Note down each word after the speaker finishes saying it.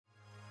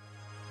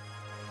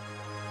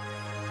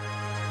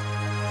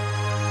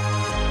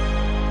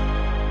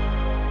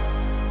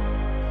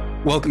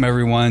Welcome,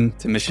 everyone,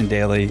 to Mission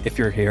Daily. If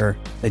you're here,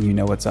 then you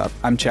know what's up.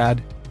 I'm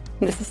Chad.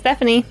 This is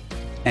Stephanie.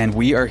 And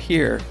we are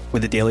here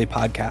with a daily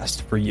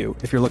podcast for you.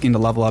 If you're looking to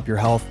level up your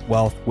health,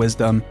 wealth,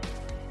 wisdom,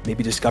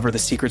 maybe discover the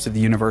secrets of the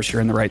universe, you're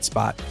in the right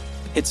spot.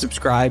 Hit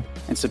subscribe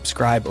and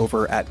subscribe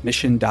over at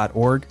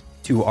mission.org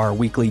to our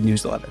weekly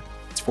newsletter.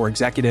 It's for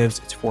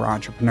executives, it's for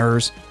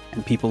entrepreneurs,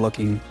 and people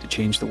looking to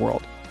change the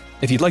world.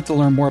 If you'd like to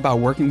learn more about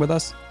working with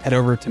us, head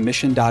over to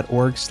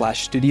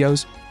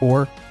mission.org/studios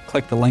or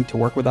click the link to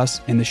work with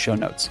us in the show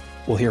notes.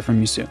 We'll hear from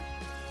you soon.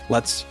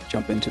 Let's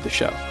jump into the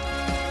show.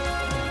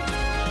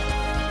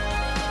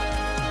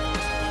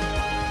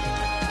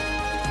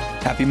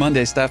 Happy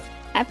Monday, Steph.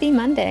 Happy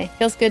Monday.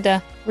 Feels good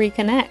to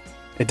reconnect.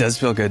 It does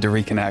feel good to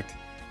reconnect.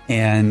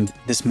 And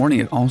this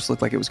morning, it almost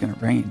looked like it was going to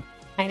rain.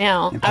 I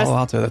know. In Palo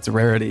Alto, that's a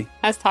rarity.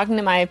 I was talking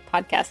to my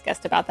podcast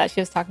guest about that. She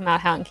was talking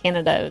about how in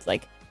Canada, it was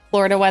like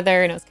Florida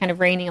weather and it was kind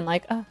of raining. I'm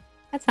like, oh,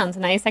 that sounds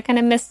nice. I kind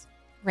of miss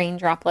rain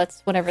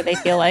droplets, whatever they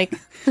feel like.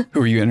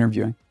 Who are you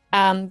interviewing?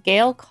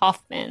 Gail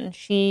Kaufman.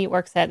 She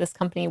works at this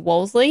company,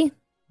 Wolseley,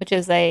 which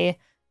is a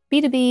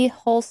B2B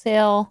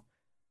wholesale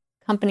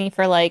company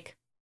for like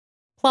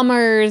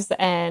plumbers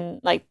and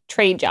like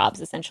trade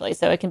jobs, essentially.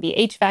 So it can be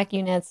HVAC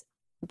units,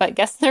 but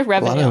guess their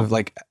revenue. A lot of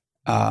like,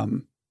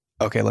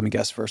 okay, let me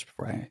guess first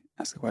before I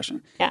ask the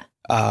question. Yeah.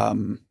 I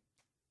don't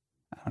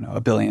know,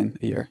 $1 billion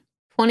a year.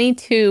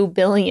 22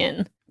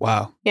 billion.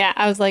 Wow. Yeah.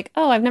 I was like,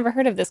 oh, I've never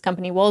heard of this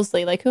company,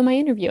 Wolseley. Like, who am I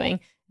interviewing?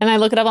 And I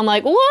look it up. I'm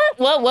like,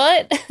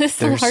 what? This is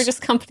the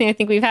largest company I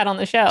think we've had on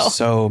the show.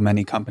 So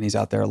many companies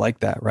out there like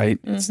that, right?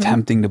 Mm-hmm. It's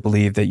tempting to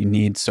believe that you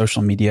need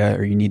social media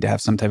or you need to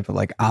have some type of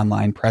like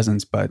online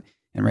presence. But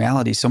in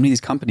reality, so many of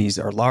these companies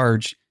are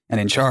large and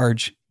in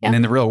charge and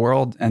in the real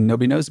world, and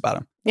nobody knows about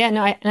them. Yeah,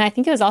 no, and I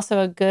think it was also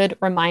a good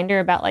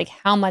reminder about like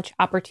how much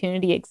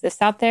opportunity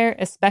exists out there,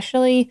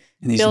 especially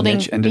in these building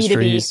niche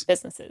industries, B2B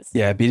businesses.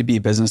 Yeah,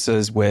 B2B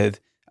businesses with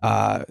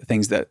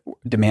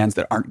demands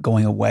that aren't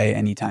going away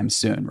anytime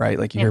soon, right?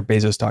 Like you hear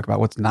Bezos talk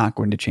about what's not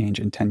going to change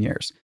in 10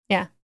 years.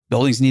 Yeah.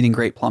 Buildings needing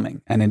great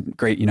plumbing and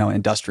great,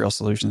 industrial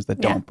solutions that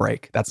don't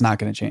break. That's not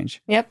going to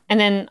change. Yep. And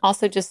then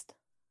also just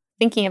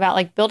thinking about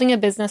like building a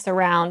business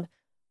around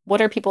what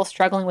are people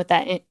struggling with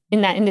that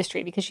in that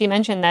industry? Because she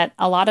mentioned that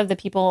a lot of the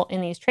people in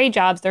these trade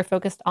jobs, they're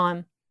focused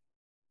on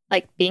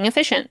like being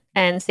efficient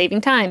and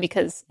saving time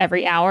because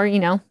every hour,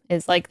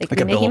 is like they could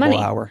be making money.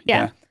 Hour.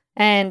 Yeah.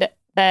 And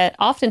that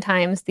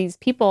oftentimes these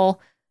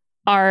people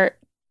are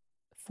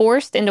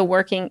forced into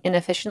working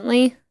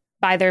inefficiently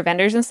by their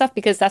vendors and stuff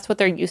because that's what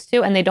they're used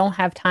to. And they don't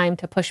have time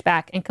to push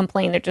back and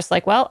complain. They're just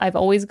like, well, I've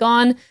always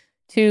gone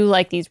to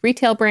like these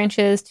retail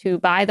branches to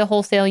buy the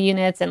wholesale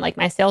units. And like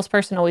my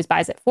salesperson always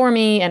buys it for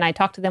me. And I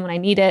talk to them when I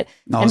need it.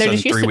 And they're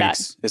just used to that.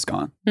 3 weeks is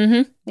gone.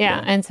 Mm-hmm.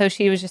 Yeah. And so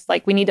she was just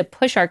like, we need to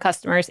push our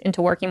customers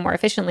into working more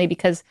efficiently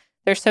because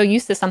they're so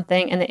used to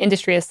something and the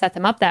industry has set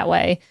them up that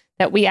way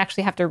that we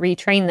actually have to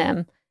retrain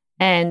them.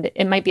 And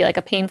it might be like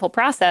a painful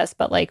process,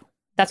 but like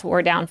that's what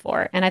we're down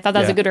for. And I thought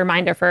that was a good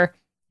reminder for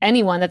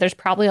anyone that there's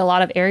probably a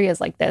lot of areas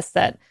like this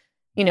that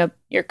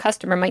your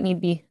customer might need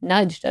to be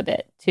nudged a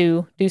bit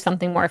to do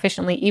something more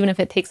efficiently, even if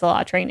it takes a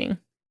lot of training.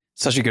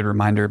 Such a good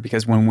reminder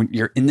because when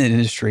you're in the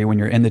industry, when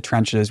you're in the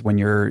trenches, when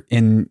you're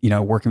in,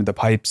 working with the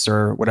pipes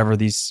or whatever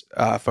these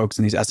folks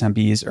in these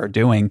SMBs are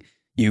doing,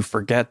 you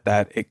forget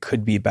that it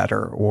could be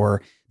better.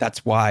 Or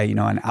that's why,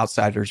 an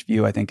outsider's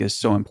view, I think, is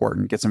so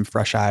important. Get some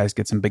fresh eyes,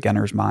 get some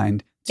beginner's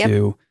mind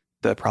to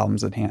the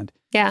problems at hand.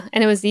 Yeah.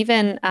 And it was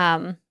even,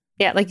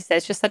 like you said,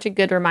 it's just such a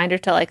good reminder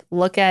to like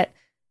look at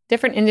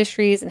different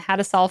industries and how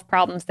to solve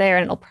problems there.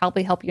 And it'll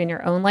probably help you in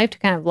your own life to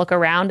kind of look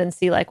around and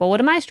see like, well,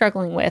 what am I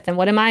struggling with? And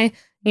what am I,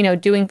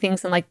 doing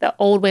things in like the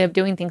old way of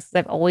doing things because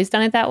I've always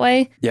done it that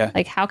way. Yeah.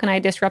 Like, how can I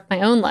disrupt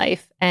my own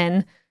life?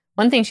 And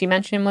one thing she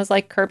mentioned was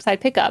like curbside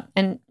pickup.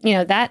 And,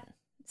 that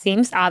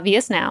seems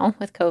obvious now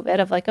with COVID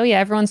of like, oh yeah,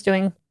 everyone's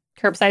doing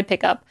curbside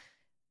pickup.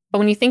 But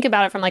when you think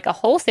about it from like a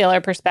wholesaler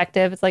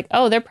perspective, it's like,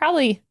 oh, they're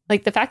probably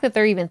like the fact that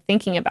they're even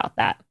thinking about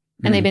that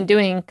and they've been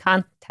doing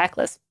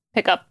contactless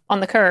pickup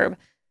on the curb.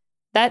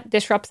 That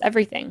disrupts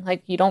everything.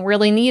 Like you don't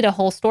really need a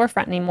whole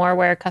storefront anymore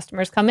where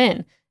customers come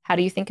in. How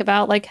do you think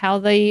about like how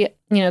the,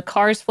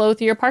 cars flow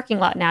through your parking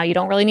lot now? You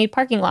don't really need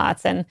parking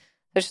lots. And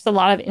there's just a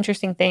lot of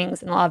interesting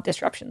things and a lot of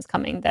disruptions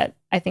coming that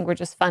I think were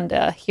just fun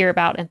to hear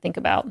about and think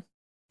about.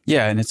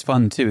 Yeah. And it's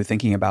fun too,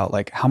 thinking about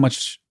like how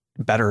much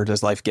better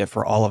does life get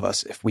for all of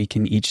us if we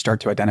can each start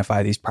to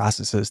identify these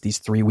processes, these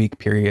 3-week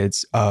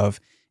periods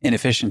of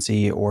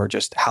inefficiency or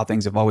just how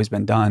things have always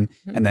been done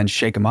and then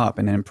shake them up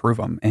and then improve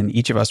them. And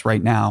each of us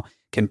right now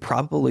can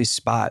probably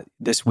spot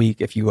this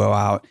week, if you go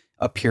out,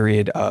 a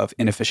period of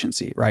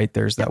inefficiency, right?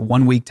 There's that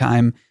 1 week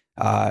time,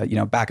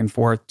 back and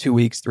forth, 2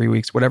 weeks, 3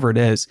 weeks, whatever it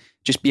is,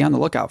 just be on the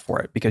lookout for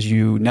it because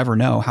you never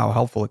know how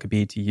helpful it could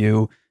be to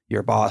you,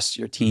 your boss,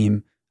 your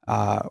team,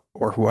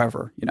 or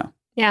whoever,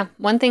 Yeah.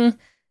 One thing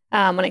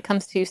when it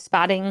comes to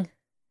spotting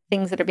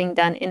things that are being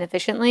done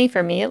inefficiently,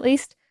 for me at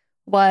least,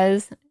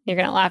 was, you're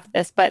going to laugh at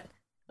this, but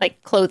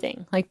like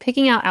clothing, like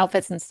picking out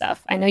outfits and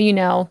stuff. I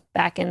know,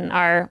 back in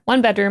our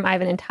one bedroom, I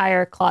have an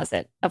entire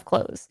closet of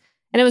clothes.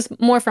 And it was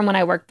more from when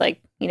I worked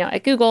like,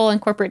 at Google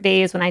and corporate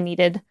days when I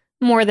needed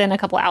more than a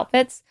couple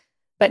outfits.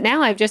 But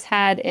now I've just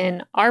had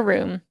in our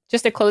room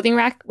just a clothing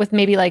rack with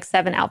maybe like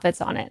 7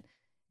 outfits on it.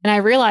 And I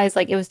realized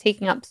like it was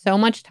taking up so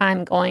much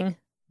time going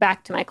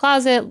back to my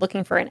closet,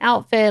 looking for an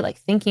outfit, like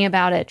thinking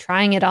about it,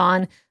 trying it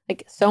on,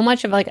 like so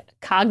much of like a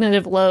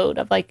cognitive load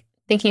of like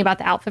thinking about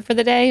the outfit for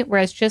the day,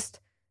 whereas just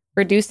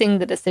reducing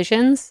the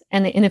decisions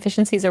and the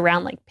inefficiencies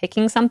around like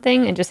picking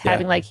something and just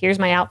having like, here's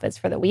my outfits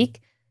for the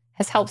week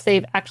has helped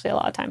save actually a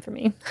lot of time for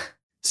me.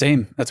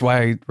 Same. That's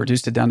why I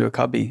reduced it down to a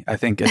cubby. I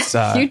think it's...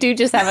 You do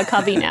just have a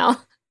cubby now.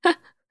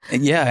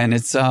 Yeah. And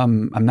it's,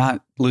 I'm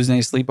not losing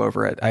any sleep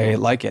over it. I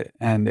like it.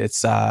 And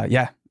it's,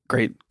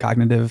 great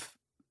cognitive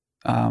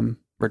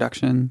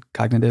reduction,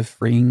 cognitive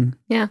freeing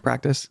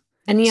practice.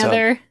 Any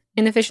other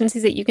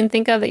inefficiencies that you can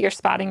think of that you're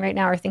spotting right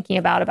now or thinking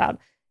about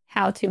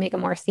how to make a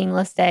more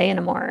seamless day and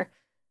a more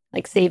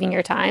like saving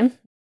your time?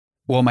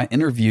 Well, my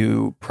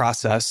interview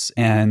process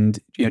and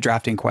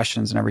drafting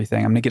questions and everything,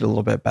 I'm going to get a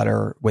little bit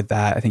better with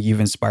that. I think you've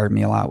inspired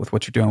me a lot with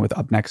what you're doing with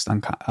Up Next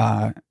on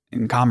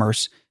in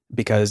commerce,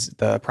 because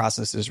the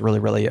process is really,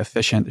 really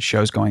efficient. The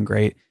show's going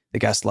great. The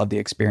guests love the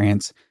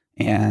experience,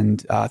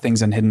 and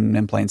things in Hidden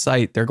in Plain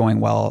Sight, they're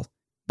going well.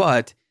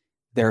 But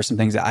there are some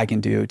things that I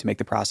can do to make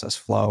the process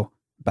flow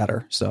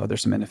better. So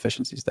there's some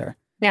inefficiencies there.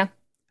 Yeah,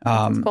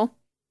 that's cool.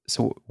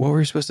 So what were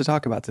we supposed to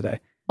talk about today?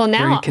 Well,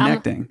 now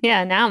reconnecting.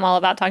 Now I'm all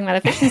about talking about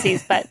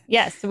efficiencies. But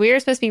yes, we were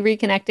supposed to be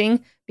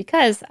reconnecting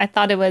because I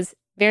thought it was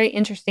very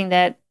interesting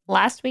that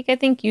last week, I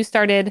think you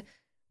started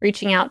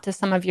reaching out to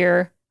some of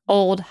your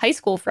old high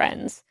school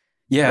friends.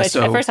 Yeah. Which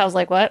at first I was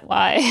like, what?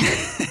 Why?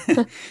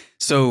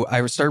 So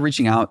I started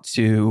reaching out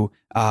to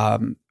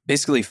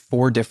basically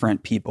 4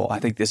 different people. I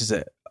think this is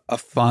a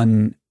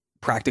fun,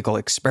 practical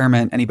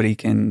experiment. Anybody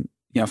can,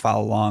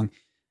 follow along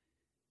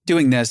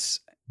doing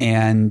this.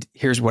 And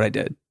here's what I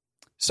did.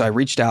 So I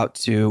reached out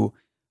to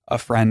a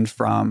friend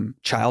from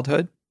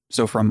childhood.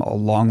 So from a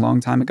long,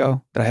 long time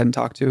ago that I hadn't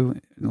talked to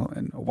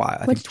in a while.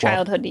 I think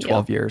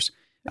 12 years.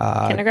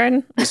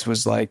 Kindergarten? This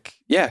was like,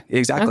 yeah,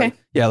 exactly. Okay.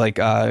 Yeah, like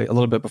a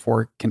little bit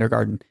before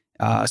kindergarten.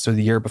 So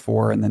the year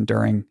before and then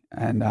during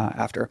and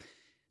after.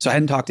 So I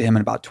hadn't talked to him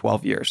in about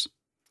 12 years.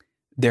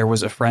 There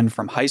was a friend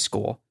from high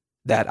school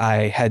that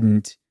I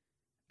hadn't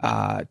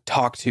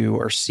talked to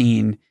or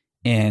seen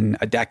in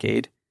a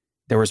decade.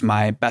 There was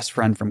my best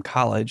friend from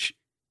college,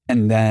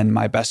 and then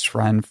my best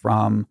friend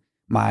from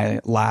my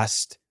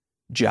last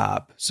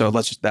job. So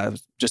that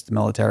was just the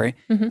military.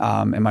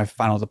 Mm-hmm. In my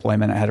final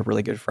deployment, I had a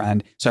really good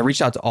friend. So I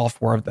reached out to all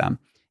 4 of them,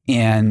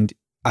 and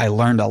I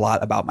learned a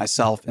lot about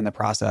myself in the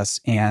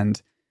process,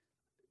 and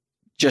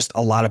just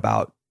a lot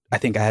about, I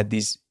think I had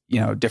these,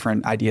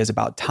 different ideas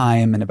about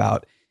time and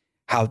about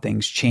how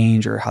things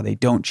change or how they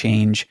don't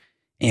change,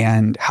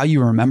 and how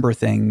you remember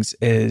things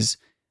is,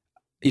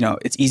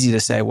 it's easy to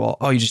say, well,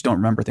 you just don't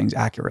remember things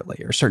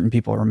accurately, or certain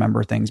people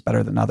remember things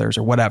better than others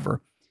or whatever.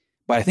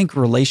 But I think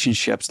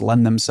relationships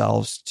lend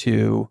themselves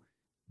to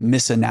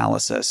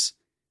misanalysis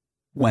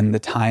when the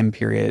time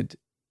period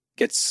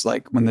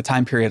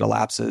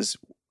elapses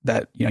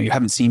that, you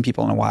haven't seen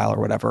people in a while or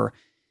whatever.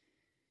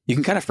 You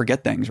can kind of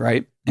forget things,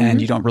 right? Mm-hmm.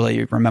 And you don't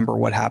really remember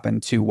what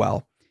happened too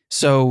well.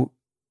 So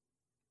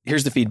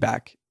here's the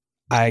feedback.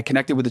 I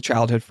connected with a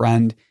childhood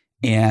friend,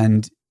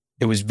 and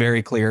it was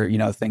very clear,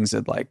 things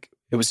that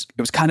it was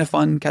kind of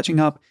fun catching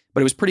up,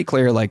 but it was pretty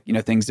clear,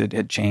 things that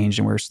had changed,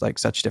 and we're like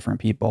such different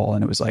people.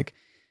 And it was like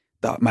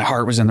my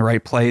heart was in the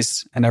right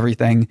place and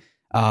everything.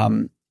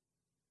 And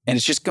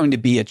it's just going to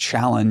be a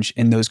challenge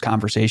in those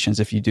conversations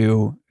if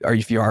you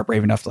are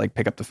brave enough to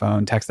pick up the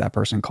phone, text that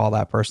person, call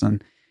that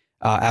person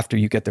after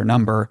you get their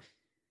number.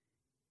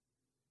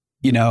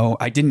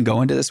 I didn't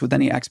go into this with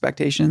any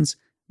expectations,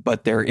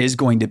 but there is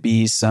going to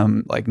be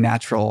some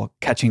natural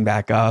catching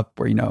back up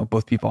where,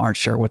 both people aren't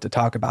sure what to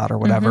talk about or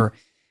whatever. Mm-hmm.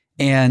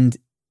 And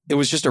it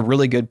was just a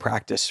really good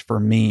practice for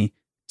me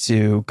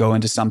to go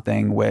into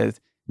something with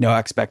no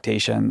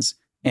expectations.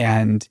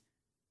 And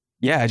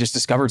I just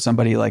discovered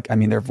somebody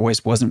their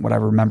voice wasn't what I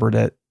remembered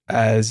it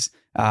as,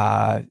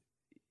 and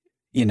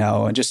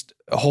just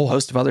a whole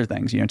host of other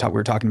things. We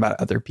were talking about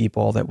other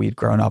people that we'd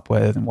grown up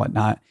with and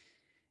whatnot.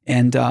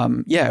 And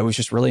it was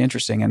just really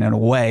interesting. And in a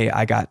way,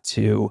 I got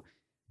to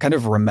kind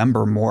of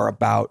remember more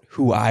about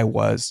who I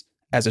was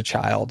as a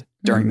child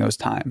during those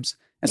times.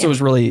 And so it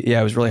was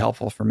really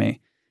helpful for me.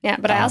 Yeah.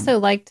 But I also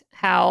liked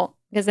how,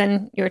 because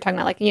then you were talking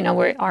about we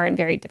are in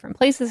very different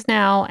places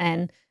now.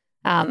 And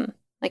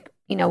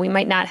we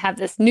might not have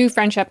this new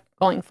friendship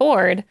going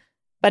forward,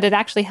 but it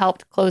actually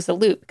helped close the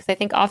loop. Because I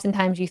think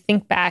oftentimes you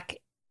think back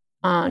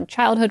on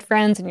childhood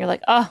friends and you're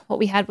like, oh, what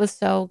we had was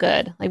so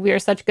good. We were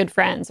such good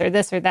friends or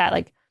this or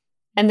that.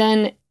 And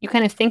then you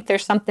kind of think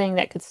there's something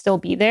that could still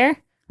be there.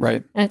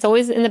 Right. And it's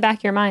always in the back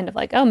of your mind of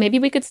oh, maybe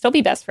we could still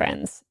be best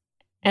friends.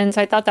 And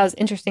so I thought that was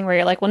interesting where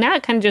you're well, now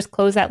it kind of just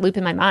closed that loop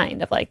in my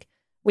mind of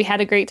we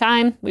had a great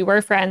time, we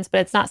were friends, but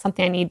it's not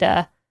something I need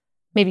to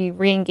maybe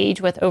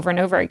re-engage with over and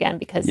over again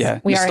because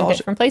we are in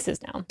different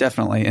places now.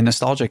 Definitely. And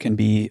nostalgia can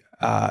be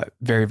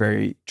very,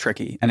 very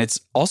tricky. And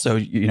it's also,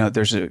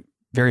 there's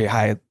very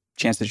high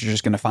chance that you're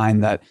just going to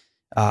find that,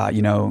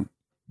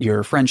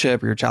 your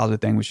friendship or your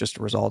childhood thing was just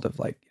a result of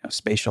like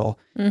spatial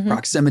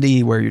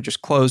proximity, where you're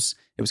just close.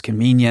 It was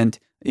convenient,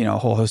 a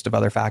whole host of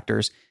other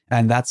factors,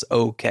 and that's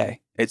okay.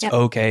 It's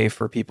okay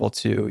for people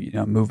to,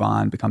 move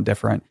on, become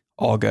different,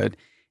 all good.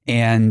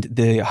 And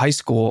the high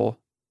school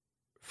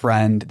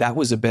friend, that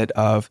was a bit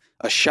of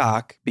a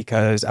shock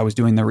because I was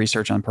doing the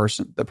research on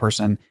the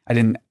person. I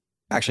didn't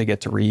actually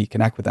get to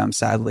reconnect with them,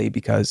 sadly,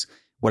 because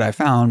what I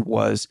found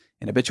was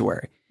an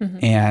obituary.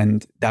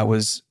 And that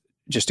was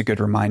just a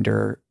good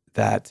reminder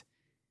that,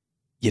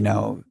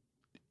 you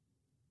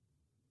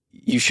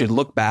should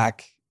look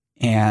back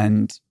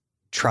and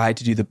try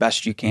to do the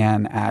best you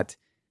can at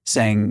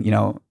saying,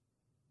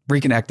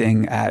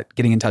 reconnecting, at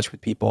getting in touch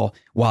with people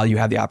while you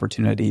have the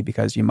opportunity,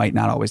 because you might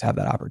not always have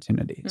that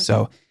opportunity.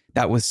 So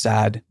that was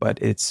sad, but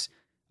it's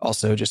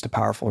also just a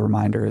powerful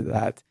reminder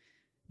that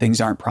things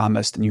aren't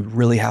promised and you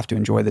really have to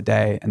enjoy the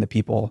day and the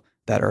people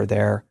that are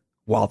there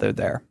while they're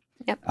there.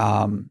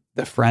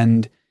 The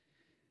friend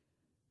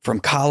from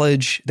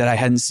college that I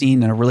hadn't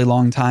seen in a really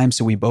long time.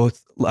 So we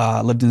both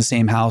lived in the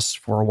same house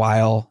for a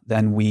while.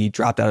 Then we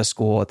dropped out of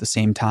school at the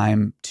same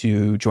time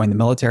to join the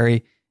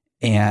military.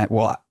 And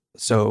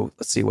so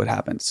let's see what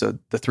happened. So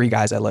the three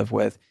guys I live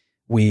with,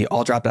 we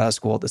all dropped out of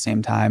school at the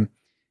same time.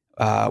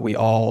 We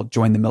all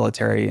joined the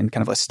military in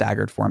kind of a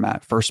staggered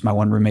format. First, my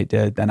one roommate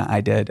did, then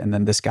I did, and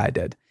then this guy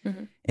did.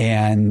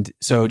 And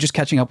so just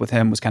catching up with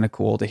him was kind of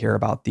cool to hear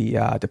about the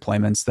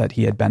deployments that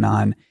he had been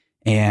on.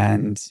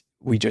 And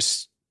we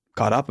just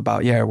caught up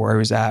about, where he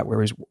was at,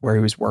 where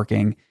he was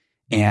working.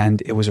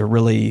 And it was a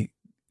really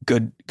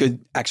good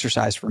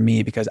exercise for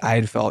me because I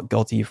had felt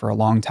guilty for a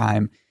long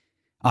time.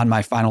 On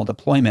my final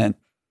deployment,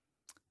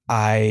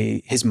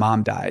 his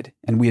mom died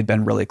and we had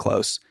been really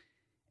close.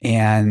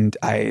 And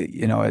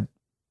I'd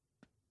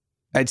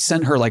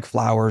sent her like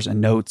flowers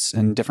and notes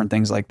and different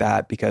things like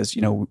that because,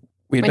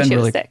 we had been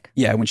really sick.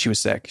 Yeah, when she was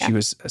sick. She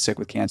was sick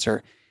with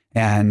cancer.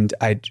 And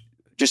I'd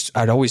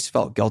always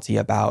felt guilty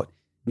about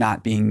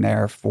not being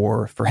there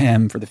for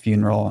him, for the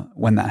funeral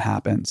when that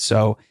happened.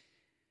 So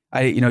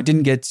I,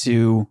 didn't get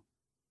to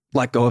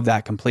let go of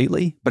that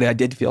completely, but I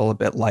did feel a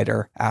bit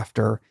lighter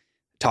after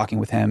talking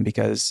with him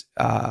because,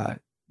 it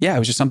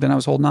was just something I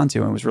was holding on to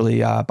and it was really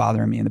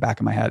bothering me in the back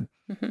of my head.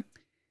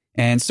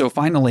 And so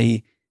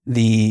finally,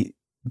 the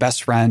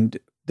best friend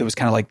that was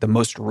kind of like the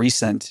most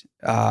recent,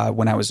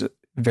 when I was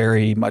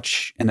very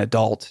much an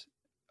adult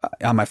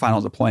on my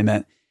final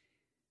deployment,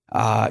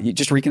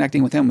 just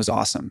reconnecting with him was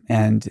awesome.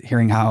 And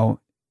hearing how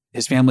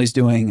his family's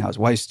doing, how his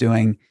wife's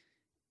doing,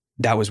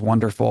 that was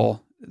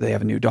wonderful. They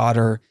have a new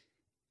daughter.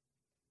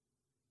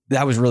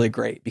 That was really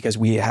great because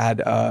we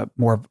had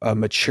more of a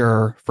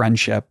mature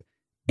friendship,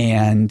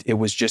 and it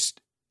was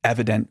just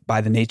evident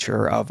by the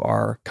nature of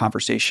our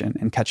conversation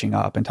and catching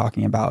up and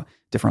talking about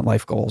different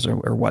life goals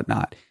or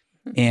whatnot.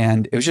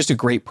 And it was just a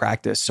great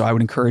practice. So I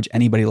would encourage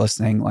anybody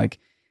listening, like,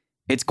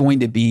 it's going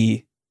to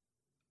be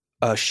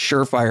a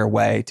surefire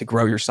way to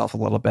grow yourself a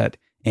little bit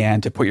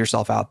and to put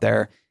yourself out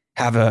there,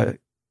 have a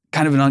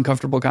kind of an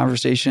uncomfortable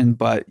conversation,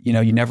 but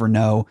you never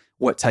know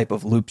what type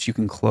of loops you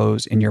can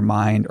close in your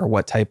mind or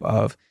what type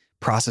of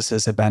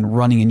processes have been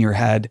running in your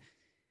head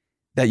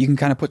that you can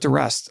kind of put to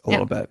rest a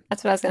little bit.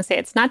 That's what I was going to say.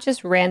 It's not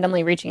just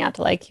randomly reaching out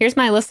to like, here's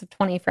my list of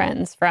 20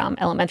 friends from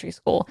elementary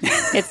school.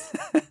 It's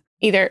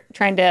either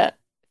trying to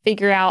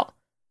figure out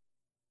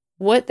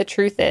what the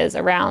truth is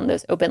around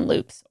those open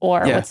loops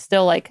or what's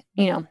still like,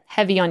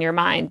 heavy on your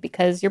mind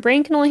because your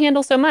brain can only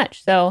handle so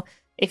much. So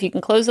if you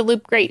can close the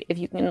loop, great. If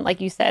you can,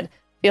 like you said,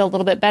 feel a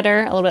little bit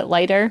better, a little bit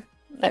lighter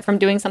from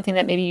doing something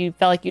that maybe you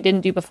felt like you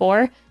didn't do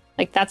before,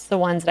 like that's the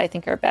ones that I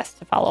think are best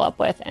to follow up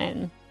with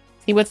and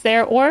see what's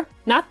there or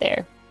not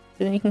there.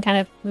 So then you can kind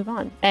of move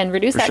on and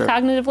reduce that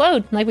cognitive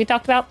load like we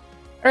talked about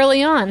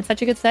early on.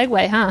 Such a good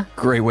segue, huh?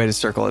 Great way to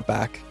circle it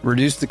back.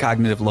 Reduce the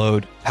cognitive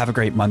load. Have a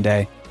great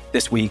Monday.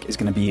 This week is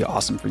going to be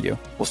awesome for you.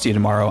 We'll see you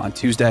tomorrow on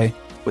Tuesday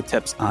with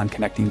tips on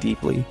connecting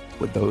deeply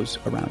with those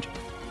around you.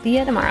 See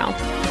you tomorrow.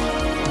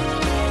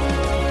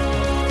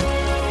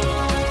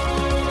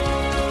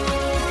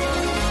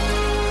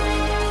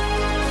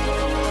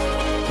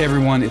 Hey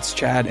everyone, it's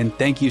Chad, and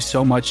thank you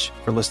so much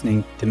for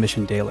listening to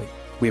Mission Daily.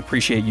 We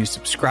appreciate you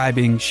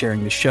subscribing,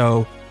 sharing the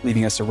show,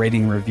 leaving us a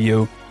rating and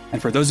review. And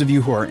for those of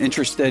you who are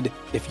interested,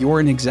 if you're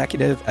an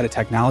executive at a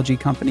technology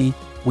company,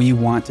 we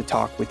want to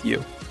talk with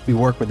you. We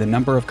work with a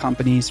number of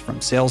companies from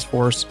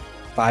Salesforce,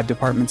 5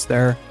 departments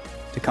there,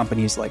 to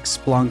companies like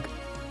Splunk,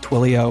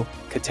 Twilio,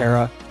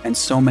 Katera, and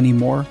so many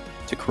more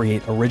to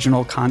create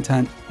original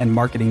content and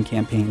marketing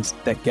campaigns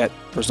that get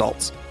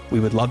results. We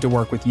would love to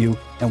work with you,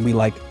 and we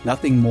like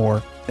nothing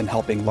more than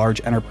helping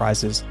large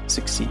enterprises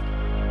succeed.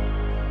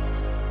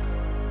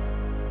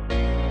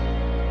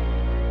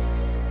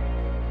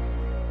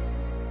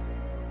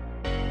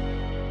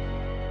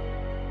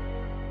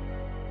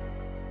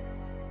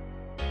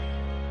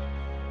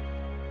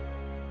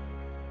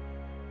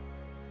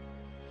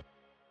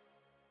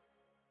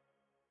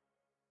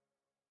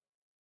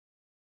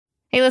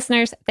 Hey,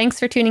 listeners, thanks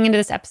for tuning into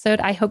this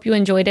episode. I hope you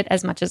enjoyed it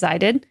as much as I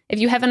did. If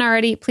you haven't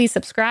already, please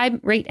subscribe,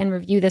 rate, and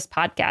review this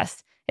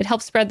podcast. It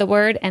helps spread the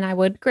word, and I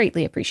would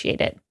greatly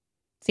appreciate it.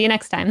 See you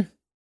next time.